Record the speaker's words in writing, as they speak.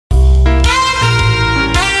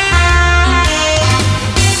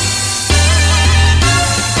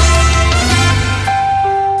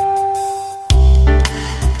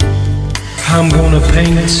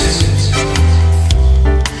paint a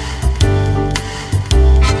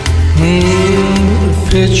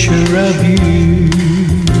picture of you.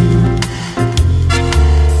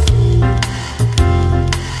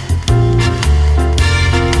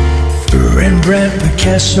 Rembrandt,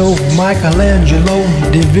 Picasso, Michelangelo,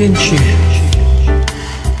 Da Vinci.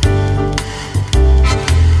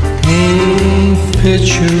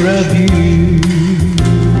 Picture of you.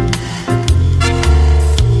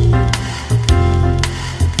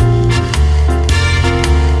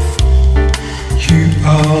 You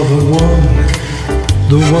are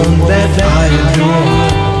the one that I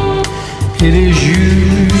adore. It is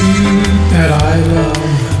you that I love.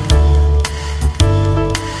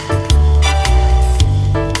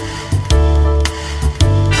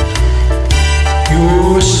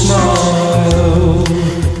 Your smile,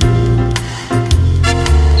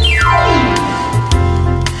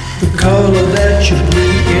 the color that you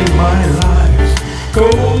bring in my life.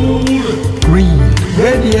 Gold, green,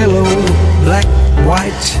 red, yellow, black,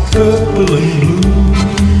 white, purple and blue.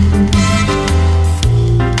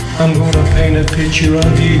 I'm gonna paint a picture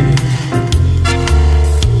of you.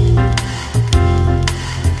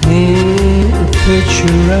 A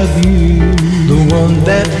picture of you, the one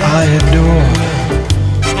that I adore.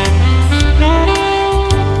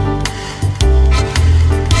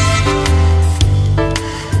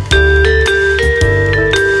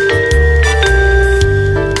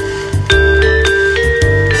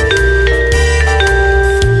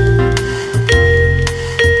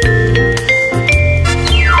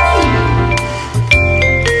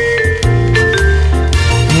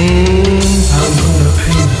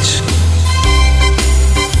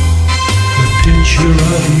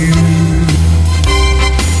 Of you,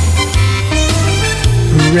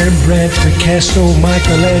 Rembrandt, Picasso,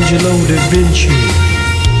 Michelangelo, Da Vinci.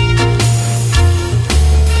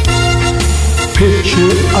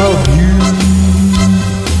 Picture of you.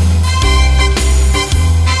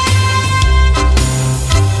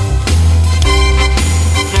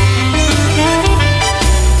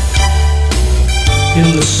 In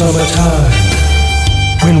the summertime,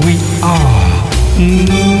 when we are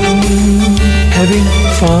having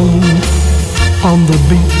fun on the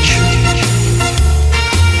beach.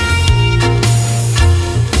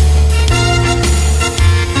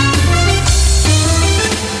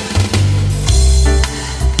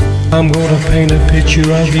 I'm gonna paint a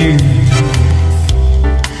picture of you.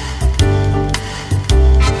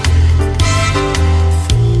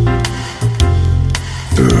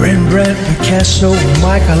 Rembrandt, Picasso,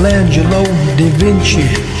 Michelangelo, Da Vinci.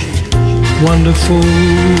 Wonderful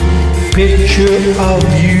picture of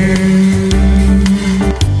you.